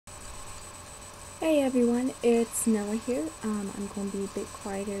Hey everyone, it's Nella here. I'm going to be a bit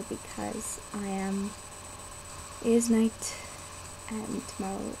quieter because it is night and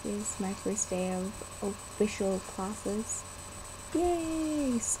tomorrow is my first day of official classes.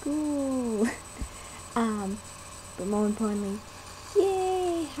 Yay, school! um, but more importantly,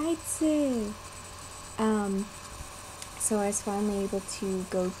 yay, Haitsu! Um, so I was finally able to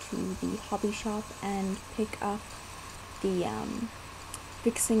go to the hobby shop and pick up the,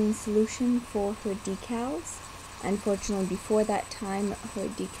 fixing solution for her decals. Unfortunately, before that time, her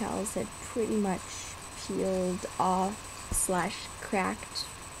decals had pretty much peeled off slash cracked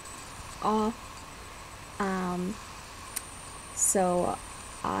off. So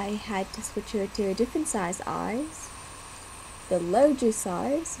I had to switch her to a different size eyes. The larger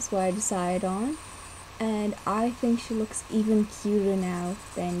size is what I decided on, and I think she looks even cuter now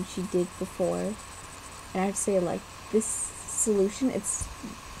than she did before. And I have to say, like, this solution, it's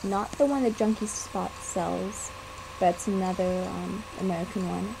not the one that Junkie Spot sells, but it's another American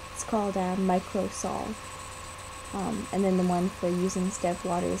one. It's called Micro Solve. And then the one for using instead of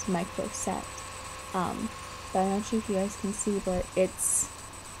water is Micro Set. But I'm not sure if you guys can see, but it's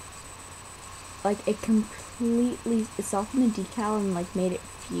like it completely softened the decal and like made it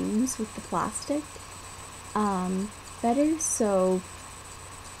fuse with the plastic better. So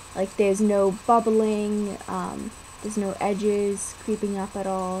like there's no bubbling, there's no edges creeping up at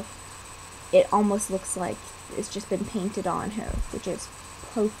all. It almost looks like it's just been painted on her, which is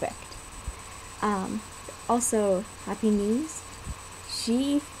perfect. Also, happy news,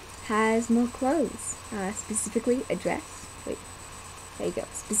 she has more clothes, specifically a dress. Wait, there you go,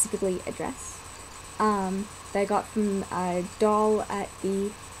 specifically a dress. That I got from a doll at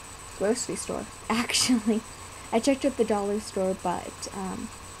the grocery store. Actually, I checked at the dollar store, but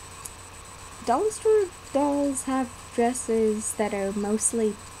dollar store dolls have dresses that are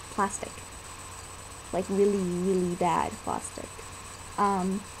mostly plastic, like really bad plastic.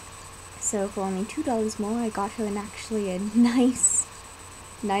 So for only $2 more, I got her actually a nice-ish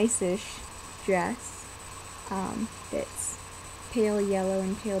dress. It's pale yellow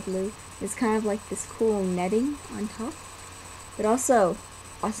and pale blue. It's kind of like this cool netting on top. But also,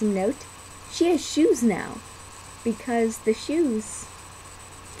 awesome note, she has shoes now, because the shoes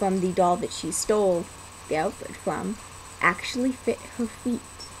from the doll that she stole the outfit from actually fit her feet.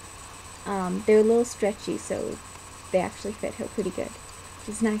 They're a little stretchy, so they actually fit her pretty good, which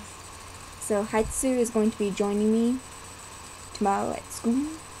is nice. So Haitsu is going to be joining me tomorrow at school,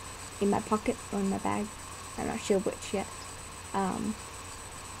 in my pocket or in my bag. I'm not sure which yet.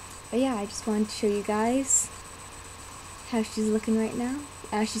 But yeah, I just wanted to show you guys how she's looking right now.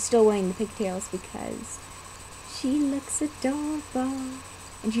 She's still wearing the pigtails because she looks adorable.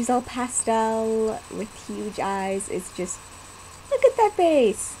 And she's all pastel with huge eyes. It's just, look at that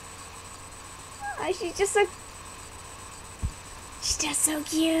face. She's just so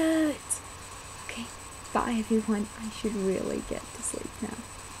cute. Okay, bye everyone. I should really get to sleep now.